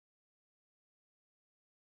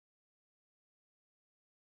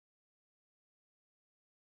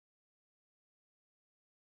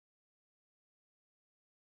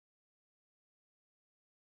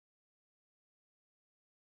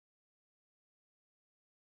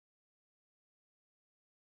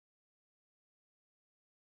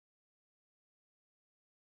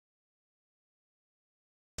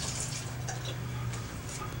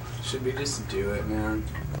Should we just do it, man?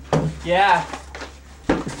 Yeah.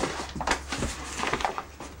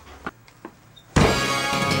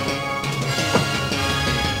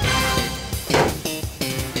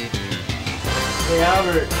 Hey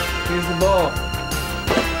Albert, here's the bowl.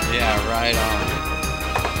 Yeah, right on.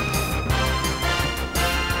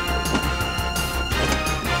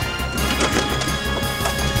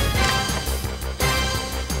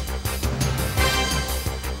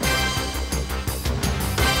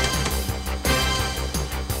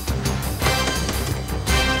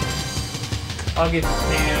 I'll get the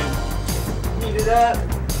pan. Heat it up.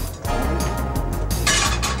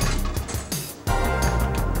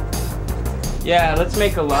 Yeah, let's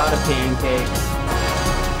make a lot of pancakes.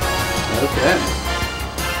 Okay.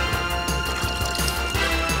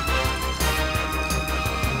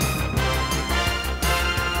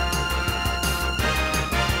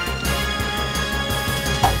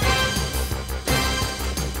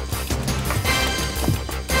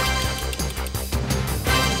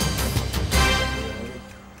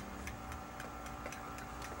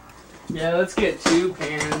 Yeah, let's get 2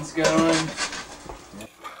 pans going.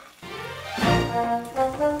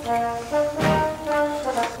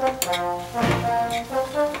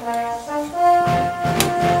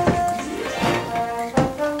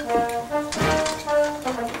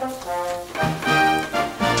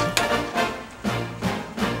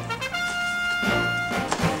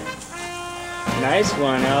 Nice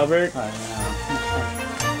one, Albert. I know.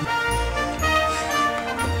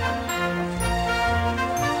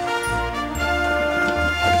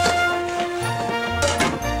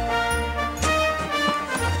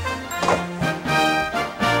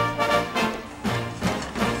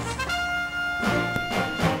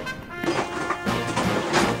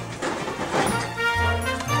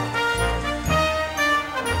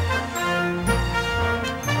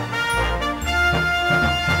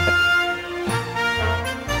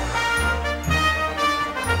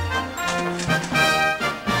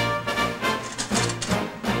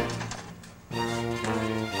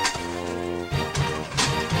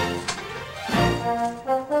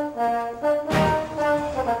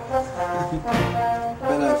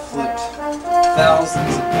 Bet I flipped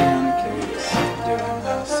thousands of pancakes doing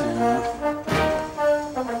this, you know?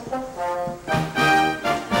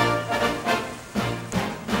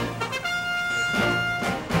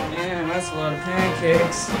 Man, that's a lot of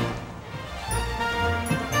pancakes.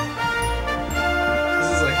 This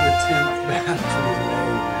is like the 10th batch we've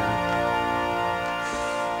made,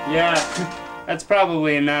 man. Yeah, that's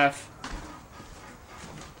probably enough.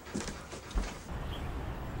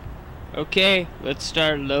 Okay, let's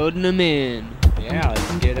start loading them in. Yeah,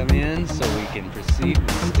 let's get them in so we can proceed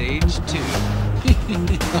with stage 2.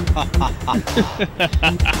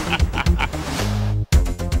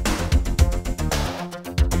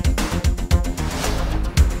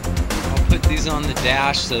 I'll put these on the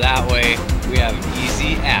dash so that way we have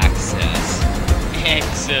easy access.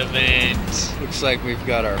 Excellent. Looks like we've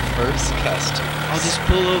got our first customer. I'll just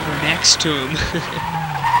pull over next to him.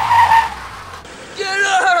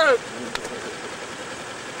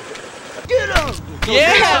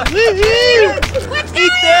 Yeah! Woohoo! What's Eat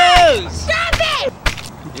going on? those! Stop it!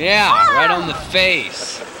 Yeah, right on the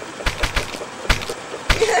face.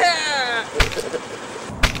 Yeah!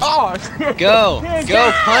 Oh! Go!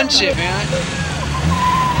 Go punch it, man!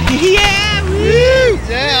 Yeah! Woo!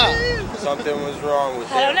 Yeah! Something was wrong with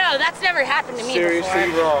I don't him. know. That's never happened to me Seriously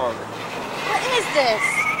before. wrong. What is this?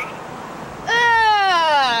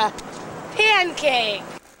 Pancake.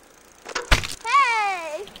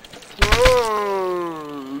 Hey!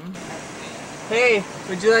 Hey,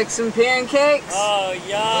 would you like some pancakes? Oh,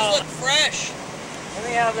 yeah. Those look fresh. Let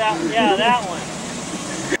me have that. Yeah, that one.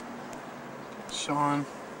 Shawn,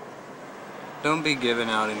 don't be giving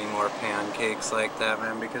out any more pancakes like that,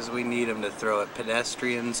 man, because we need them to throw at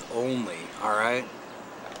pedestrians only, alright?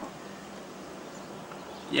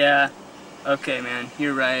 Yeah. Okay, man,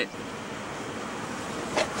 you're right.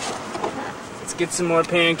 Let's get some more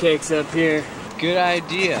pancakes up here. Good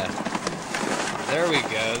idea. There we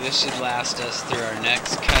go. This should last us through our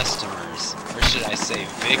next customers. Or should I say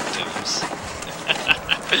victims?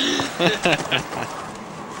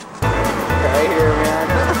 Right here, man.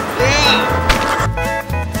 Yeah!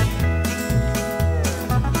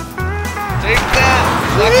 Take that,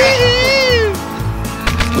 sucker!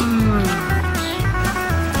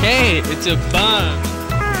 Hey, it's a bum.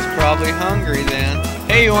 He's probably hungry then.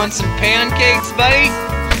 Hey, you want some pancakes, buddy?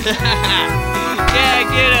 Yeah,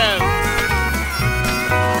 get him.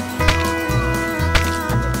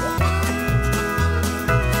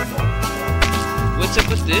 What's up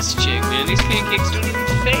with this chick, man? These pancakes don't even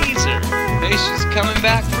faze her. Hey, she's coming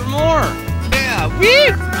back for more. more. Yeah,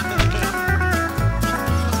 woo!